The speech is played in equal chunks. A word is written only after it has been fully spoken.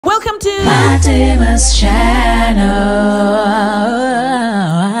welcome to Fatima's channel.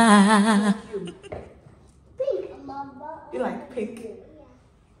 You like pink?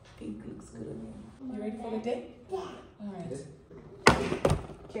 Pink looks good on you. You ready for the day? Yeah. Alright.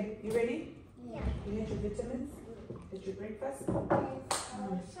 Okay, you ready? Yeah. You need your vitamins? Did your breakfast? We're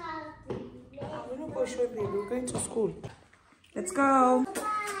not going shortly, we're going to school. Let's go.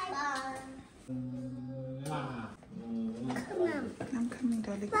 I'm coming,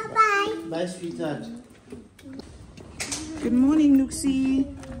 darling. Bye-bye. Bye, sweetheart. Good morning, Nuxie.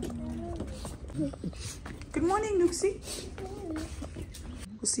 Good morning, Nuxie.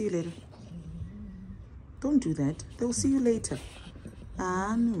 We'll see you later. Don't do that. They'll see you later.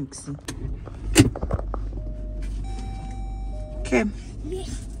 Ah, Nuxie. Okay.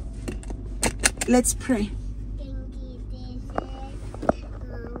 Let's pray.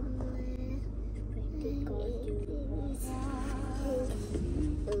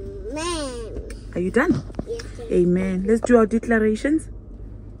 Are you done? Yes. Amen. Let's do our declarations.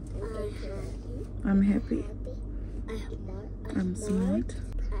 I'm happy. I'm smart.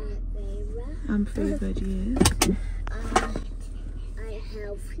 I'm favored, yes. I'm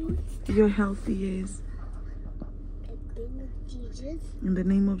healthy. You're healthy, yes. In the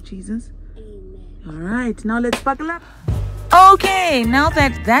name of Jesus. Amen. All right, now let's buckle up. Okay, now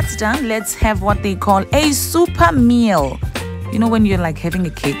that that's done, let's have what they call a super meal. You know when you're like having a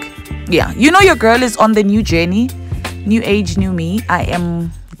cake? Yeah, you know your girl is on the new journey. New age, new me. I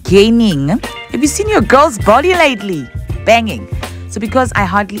am gaining. Have you seen your girl's body lately? Banging. So because I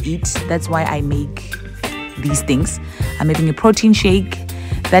hardly eat, that's why I make these things. I'm having a protein shake.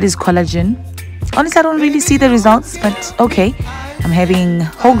 That is collagen. Honestly, I don't really see the results, but okay. I'm having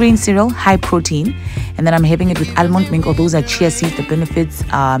whole grain cereal, high protein. And then I'm having it with almond milk, or those are chia seeds. The benefits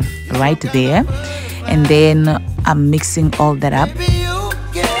are right there. And then I'm mixing all that up.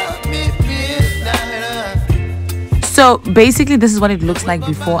 So basically, this is what it looks like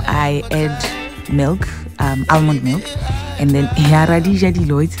before I add milk, almond milk. And then I think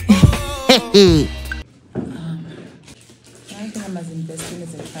I must invest in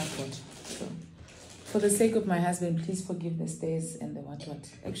is a tripod. So, for the sake of my husband, please forgive the stairs and the what.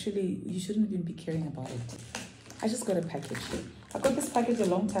 Actually, you shouldn't even be caring about it. I just got a package. I got this package a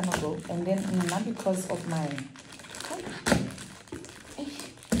long time ago, and then not because of my...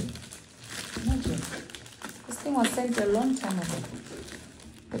 Imagine. This thing was sent a long time ago.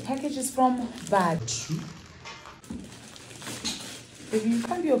 The package is from Bad. If you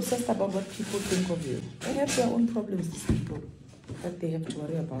can't be obsessed about what people think of you, they have their own problems, these people, that they have to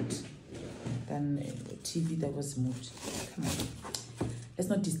worry about than the TV that was moved. Come on. Let's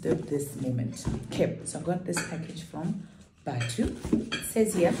not disturb this moment. Okay, so I got this package from Batu. It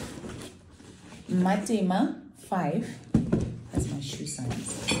says here, Matema 5. That's my shoe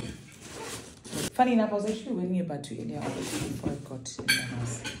size. Funny enough, I was actually wearing a Batu earlier before I got in the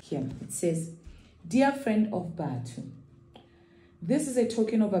house. Here, it says, Dear friend of Batu, this is a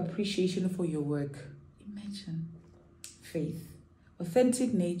token of appreciation for your work. Imagine. Faith,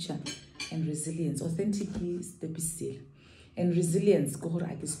 authentic nature, and resilience. Authentically is the bisil. And resilience,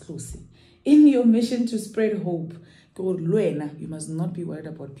 in your mission to spread hope. You must not be worried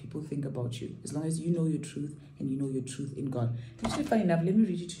about what people think about you, as long as you know your truth and you know your truth in God. Actually, funny enough, let me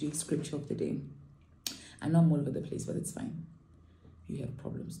read you today's scripture of the day. I know I'm all over the place, but it's fine. You have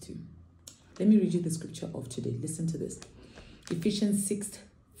problems too. Let me read you the scripture of today. Listen to this. Ephesians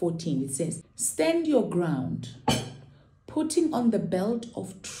 6:14. It says, Stand your ground, putting on the belt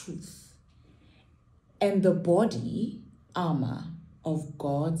of truth and the body armor of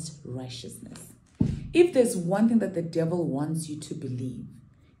God's righteousness. If there's one thing that the devil wants you to believe,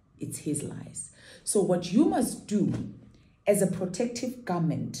 it's his lies. So what you must do as a protective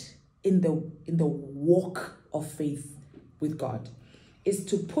garment in the walk of faith with God is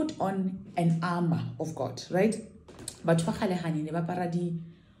to put on an armor of God, right? But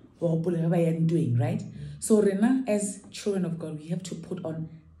doing, right? So Rena, as children of God, we have to put on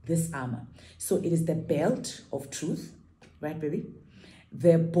this armor. So it is the belt of truth, right, baby?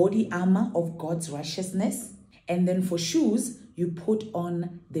 The body armor of God's righteousness. And then for shoes, you put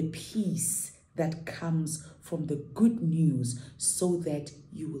on the peace that comes from the good news so that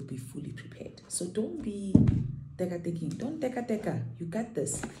you will be fully prepared. So don't be thinking, don't teka. You got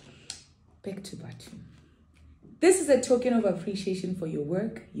this. Back to Batu. This is a token of appreciation for your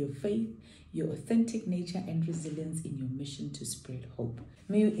work, your faith, your authentic nature, and resilience in your mission to spread hope.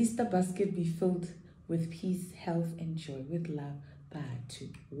 May your Easter basket be filled with peace, health, and joy. With love, Batu.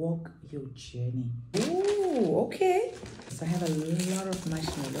 Walk your journey. Ooh, okay. So I have a lot of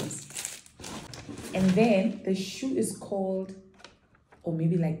marshmallows. And then the shoe is called or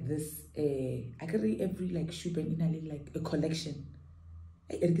maybe like this. I can read every like shoe brand in like a collection.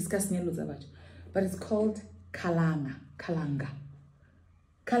 But it's called Kalanga.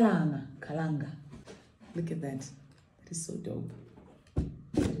 Look at that. It is so dope.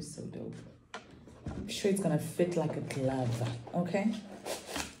 It is so dope. I'm sure it's gonna fit like a glove. Okay.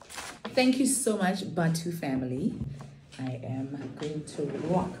 Thank you so much, Batu family. I am going to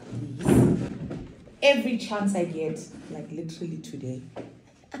rock these every chance I get, like literally today.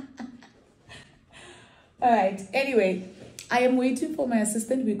 All right. Anyway, I am waiting for my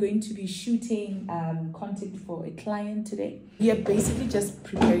assistant. We're going to be shooting content for a client today. We are basically just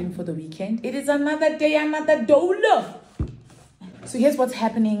preparing for the weekend. It is another day, another dollar. So here's what's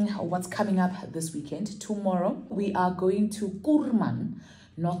happening, or what's coming up this weekend. Tomorrow, we are going to Kurman,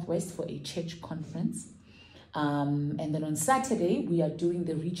 Northwest, for a church conference. And then on Saturday, we are doing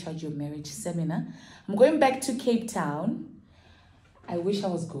the Recharge Your Marriage seminar. I'm going back to Cape Town. I wish I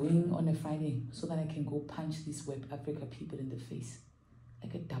was going on a Friday so that I can go punch these Web Africa people in the face.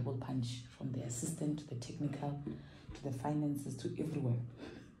 Like a double punch, from the assistant to the technical, to the finances, to everywhere.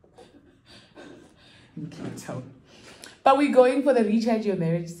 In Cape Town. But we're going for the Recharge Your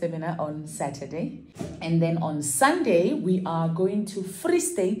Marriage seminar on Saturday. And then on Sunday, we are going to Free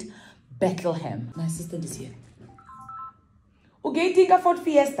State, Bethlehem. My assistant is here. Okay, for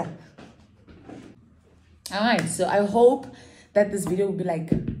Fiesta. Alright, so I hope that this video will be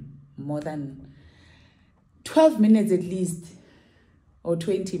like more than 12 minutes at least, or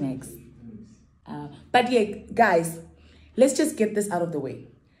 20 max. But yeah, guys, let's just get this out of the way.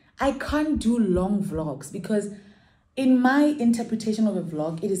 I can't do long vlogs because in my interpretation of a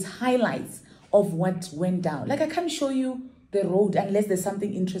vlog, it is highlights of what went down. Like I can't show you the road unless there's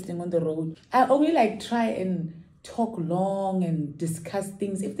something interesting on the road. I only like try and talk long and discuss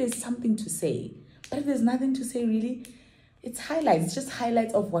things if there's something to say. But if there's nothing to say really, it's highlights. It's just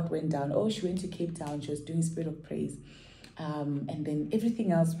highlights of what went down. Oh, she went to Cape Town. She was doing Spirit of Praise. And then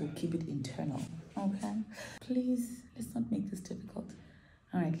everything else, we'll keep it internal. Okay? Please, let's not make this difficult.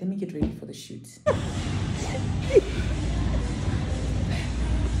 All right, let me get ready for the shoot.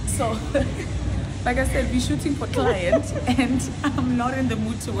 So, like I said, we're shooting for client, and I'm not in the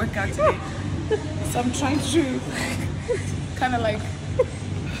mood to work out today. So I'm trying to kind of like...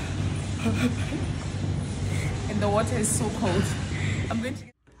 and the water is so cold. I'm going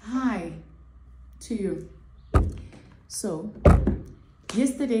to... Hi to you. So,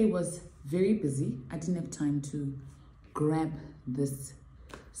 yesterday was very busy. I didn't have time to grab this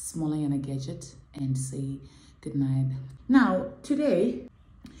smaller Yana gadget and say goodnight. Now, today,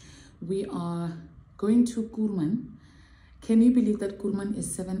 we are going to Kurman. Can you believe that Kurman is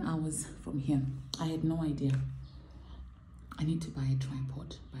 7 hours from here? I had no idea. I need to buy a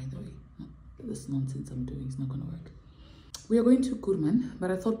tripod, by the way. This nonsense I'm doing is not going to work. We are going to Kurman, but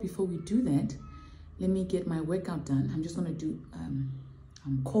I thought before we do that, let me get my workout done. I'm just going to do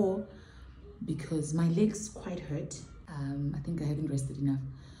core because my legs quite hurt. I think I haven't rested enough.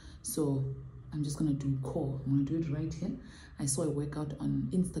 So I'm just going to do core. I'm going to do it right here. I saw a workout on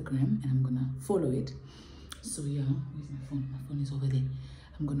Instagram and I'm going to follow it. So yeah, where's my phone? My phone is over there.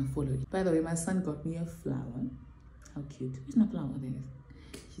 I'm going to follow it. By the way, my son got me a flower. How cute. Where's my flower? There it is.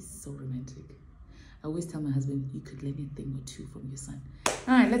 He's so romantic. I always tell my husband, you could learn a thing or two from your son.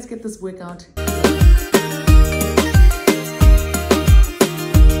 All right, let's get this workout.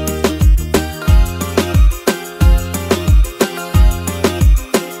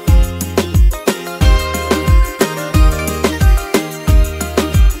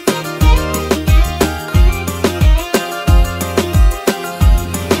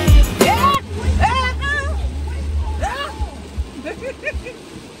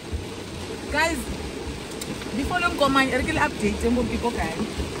 Guys, before you go, my update,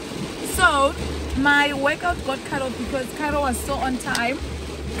 so my workout got cut off because Cairo was so on time.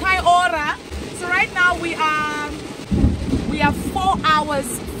 So right now we are 4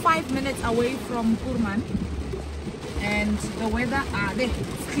 hours 5 minutes away from Kurman, and the weather there,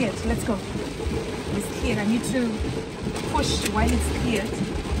 it's cleared. Let's go. It's cleared. I need to push while it's cleared.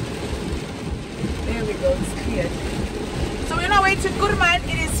 There we go. It's cleared. So we're on our way to Kurman.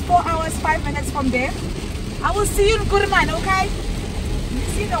 It is 4 hours 5 minutes from there. I will see you in Kurman, okay? You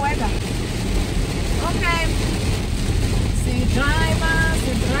see the weather. Okay. See driver.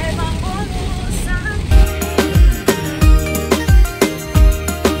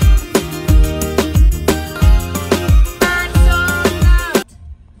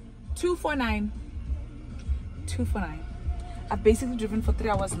 $249. I've basically driven for 3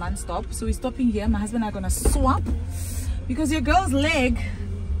 hours non-stop. So we're stopping here. My husband and I are gonna swap because your girl's leg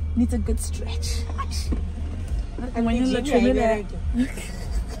needs a good stretch. Are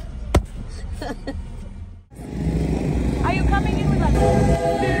you coming in with us?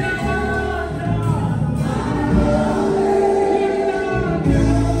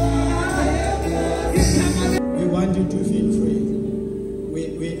 We want you to feel free.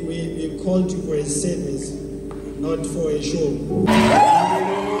 We called you for a service, not for a show. Wow,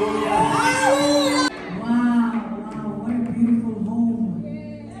 what a beautiful home.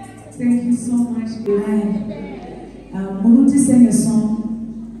 Thank you so much. Muruti sang a song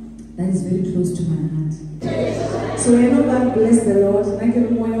that is very close to my heart. So God bless the Lord.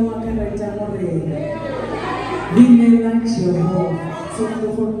 We never your home. So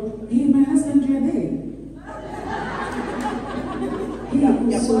hey, my husband, you are there.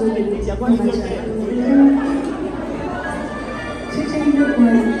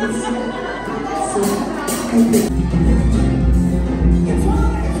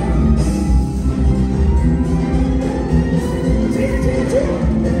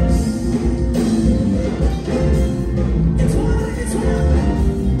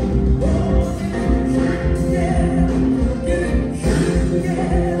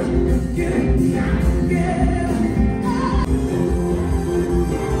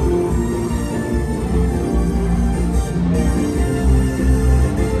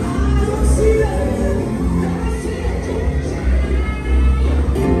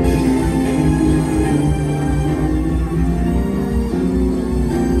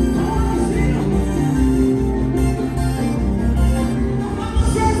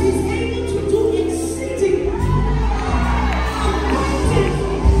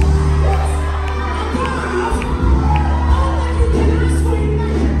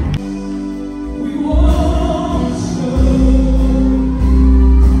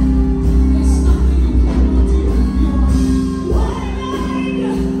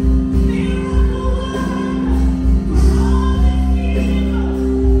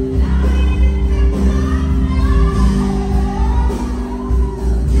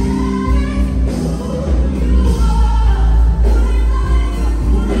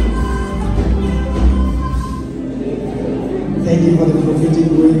 Thank you for the prophetic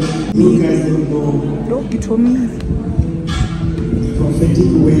word. You guys don't know You told me. the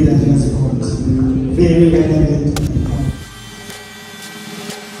prophetic word that has got. Very relevant.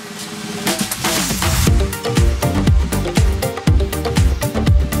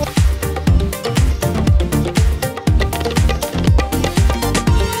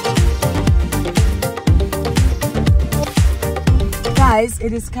 Guys,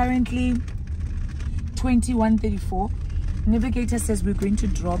 it is currently 21:34. Navigator says we're going to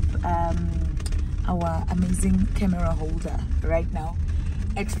drop our amazing camera holder right now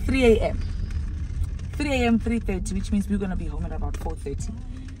at 3 a.m. 3 a.m. 3:30, which means we're going to be home at about 4:30,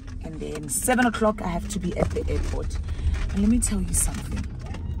 and then 7 o'clock I have to be at the airport. And let me tell you something,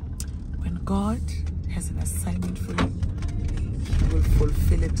 when God has an assignment for you, He will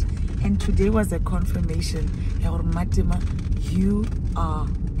fulfill it. And today was a confirmation. You are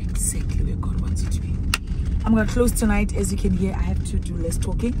exactly where God wants you to be. I'm gonna close tonight. As you can hear, I have to do less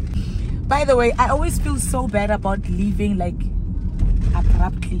talking. By the way, I always feel so bad about leaving like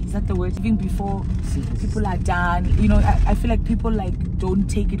abruptly. Is that the word? Leaving before people are done. You know, I feel like people like don't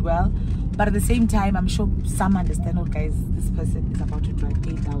take it well. But at the same time, I'm sure some understand, oh guys, this person is about to drive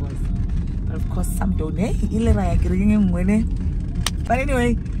 8 hours. But of course some don't. But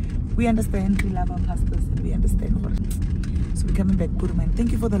anyway, we understand, we love our pastors, and we understand what. So we're coming back, good man.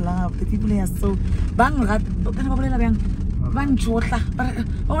 Thank you for the love. The people here are so I'm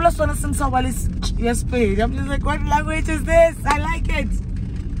just like, what language is this? I like it.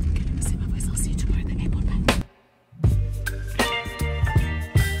 Say my voice. I'll see you tomorrow at the airport. Bye.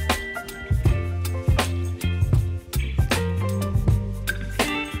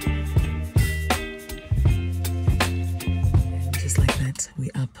 Just like that,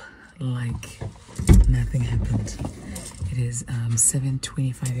 we're up like nothing happened. It is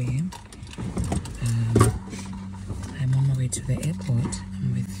 7:25 a.m. I'm on my way to the airport.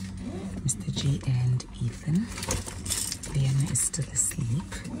 I'm with Mr. G and Ethan. Diana is still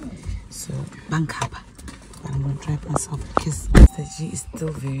asleep, so bank up. But I'm gonna drive myself because Mr. G is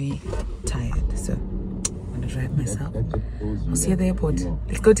still very tired. So I'm gonna drive myself. I'll see you at the airport.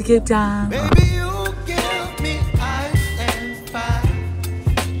 Let's go to Cape Town. Baby, you give me ice and fire.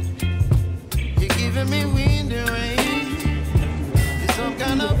 You're giving me wind and rain. You're some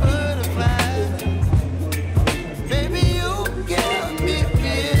kind of butterfly. Baby, you give me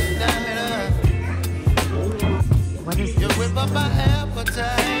midnight. What is You whip up my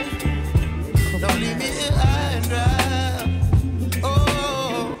appetite. Don't leave me here high and dry.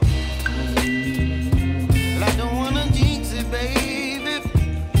 Oh, well, I don't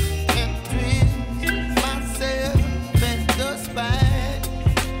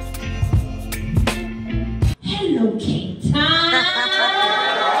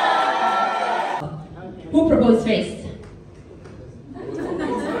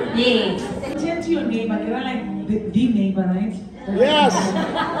Yes. Turn to your neighbor. You're like the neighbor, right? Yes.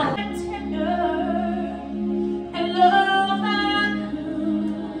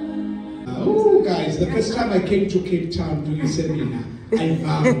 Oh, guys, the first time I came to Cape Town to the seminar, I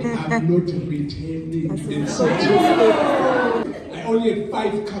vowed I'm not returning in such I only had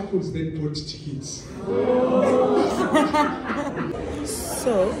 5 couples that bought tickets.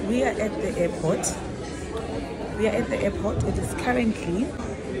 So we are at the airport. We are at the airport. It is currently,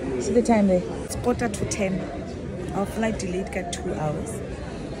 see the time there? It's 9:45. Our flight delayed got 2 hours,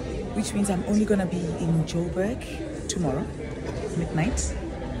 which means I'm only gonna be in Joburg tomorrow, midnight.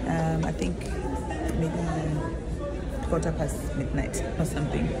 I think maybe midnight or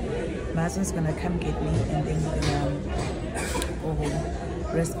something. My husband's gonna come get me, and then we're gonna go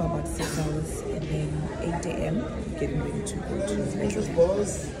home, rest for about 6 hours, and then 8 a.m. getting ready to go to Bethlehem.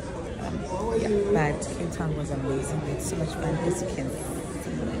 Yeah, but Cape Town was amazing. We had so much fun. As you can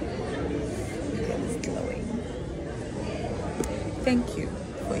see, it's glowing. Thank you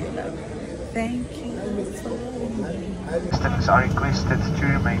for your love. Thank you for loving me. Passengers are requested to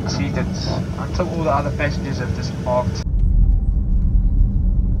remain seated until all the other passengers have disembarked.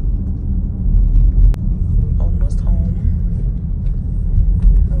 Almost home.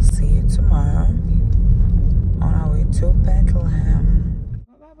 We'll see you tomorrow on our way to Bethlehem.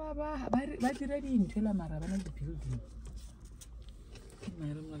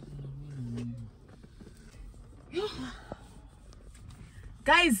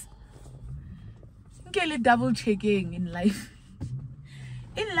 Guys, double checking in life.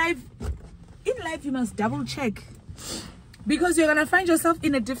 In life, you must double check, because you're gonna find yourself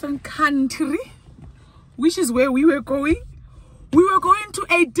in a different country, which is where we were going. We were going to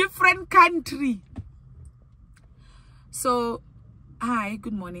a different country. So, hi,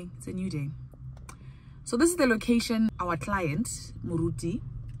 good morning. It's a new day. So this is the location our client, Muruti,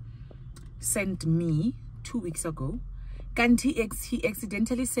 sent me 2 weeks ago. Kanti he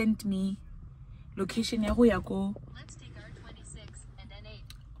accidentally sent me location ya Yako. Let's take R26 and N8.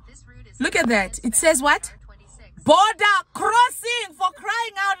 This route is Look at that. It says what? Border crossing, for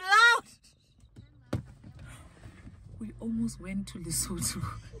crying out loud. We almost went to Lesotho.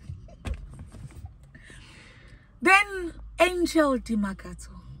 Then Angel Dimakato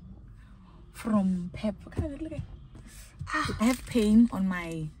from Pep. I have pain on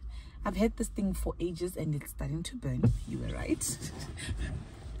my, I've had this thing for ages and it's starting to burn. You were right.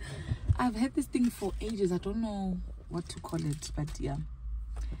 I've had this thing for ages. I don't know what to call it, but yeah,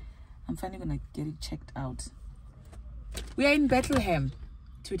 I'm finally gonna get it checked out. We are in Bethlehem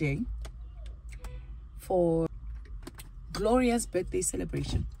today for Gloria's birthday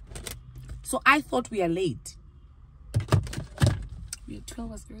celebration. So I thought we are late. We are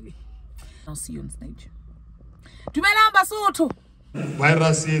 12 hours early. I'll see you on stage. Dumelang Basotho.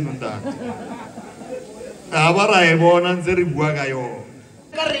 Virus eno ntate. A ba ra e bona ntse re bua ka yona.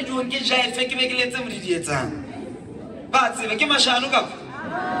 Ka radio ke jive ke be ke letse mo di etsang. Ba tsebe ke mashano ka.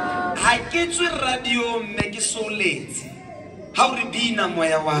 Ha ke tswe radio mme ke so letse. Ha o re bina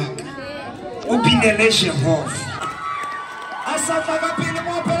moya wa ka. O binele Jehova. Asatla ka pele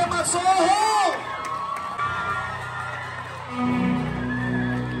mo pele matsoho.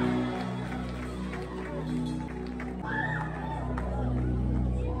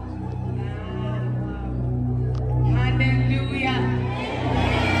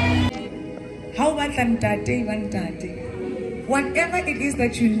 Whatever it is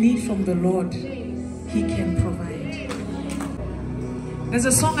that you need from the Lord, He can provide. There's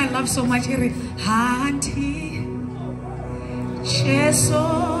a song I love so much here. Hati Cheso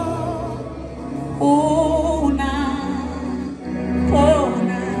Ona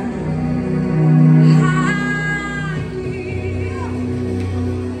Ona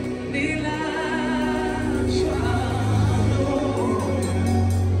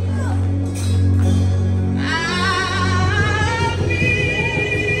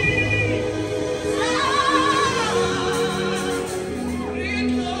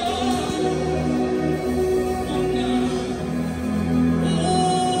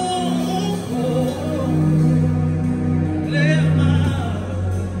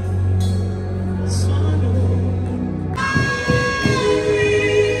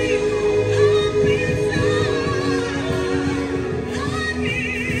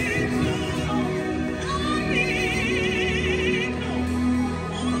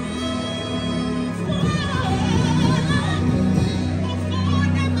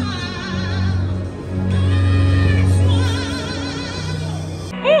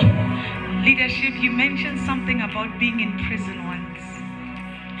You mentioned something about being in prison once,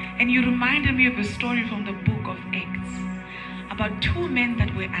 and you reminded me of a story from the book of Acts about two men that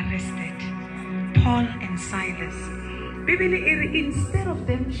were arrested, Paul and Silas. Instead of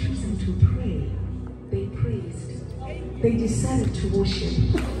them choosing to pray, they praised. They decided to worship.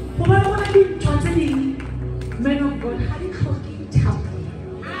 Men of God, how do you call it?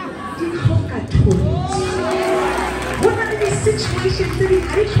 What are the situations that you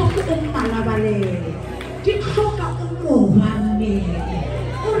talk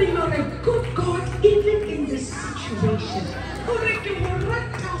or you're a good God even in this situation?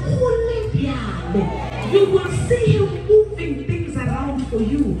 You will see him moving things around for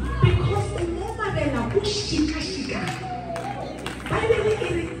you because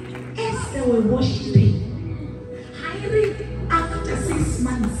as they were worshiping, after 6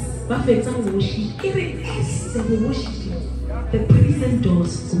 months, as they were worshiping, the prison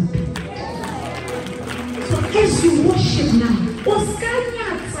doors opened. So as you worship now,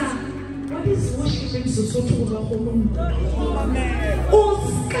 what is worshiping?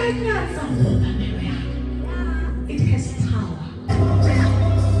 It has power.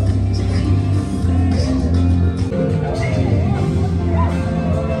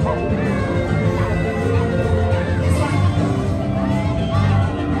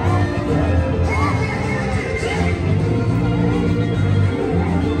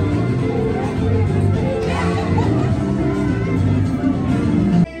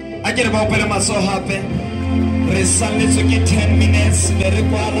 I get about better my so happy. Resale to get 10 minutes. Very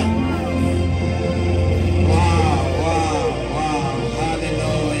well. Wow.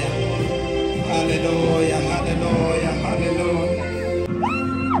 Hallelujah.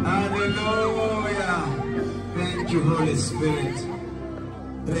 Thank you, Holy Spirit.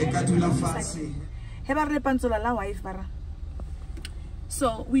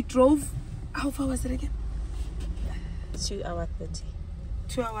 So we drove. How far was it again? 2 hours 30.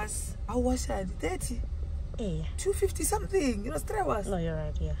 2 hours. How was it? 30? Yeah. 250 something. It was 3 hours. No, you're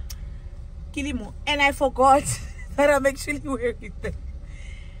right, yeah. Kilimo. And I forgot that I'm actually wearing them.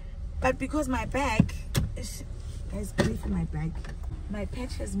 But because my bag, guys, pray for my bag. My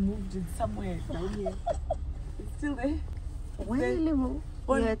patch has moved it somewhere down here. It's still there. Why did it move?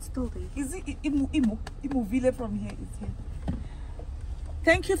 Yeah, it's still there. Is it Imovile from here? It's here.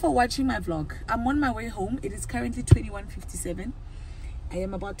 Thank you for watching my vlog. I'm on my way home. It is currently 21:57. I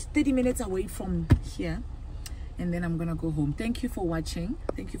am about 30 minutes away from here. And then I'm gonna go home. Thank you for watching.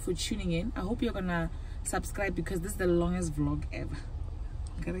 Thank you for tuning in. I hope you're gonna subscribe because this is the longest vlog ever.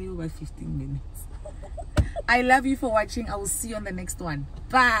 I'm gonna go by 15 minutes. I love you for watching. I will see you on the next one.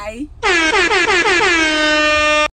 Bye.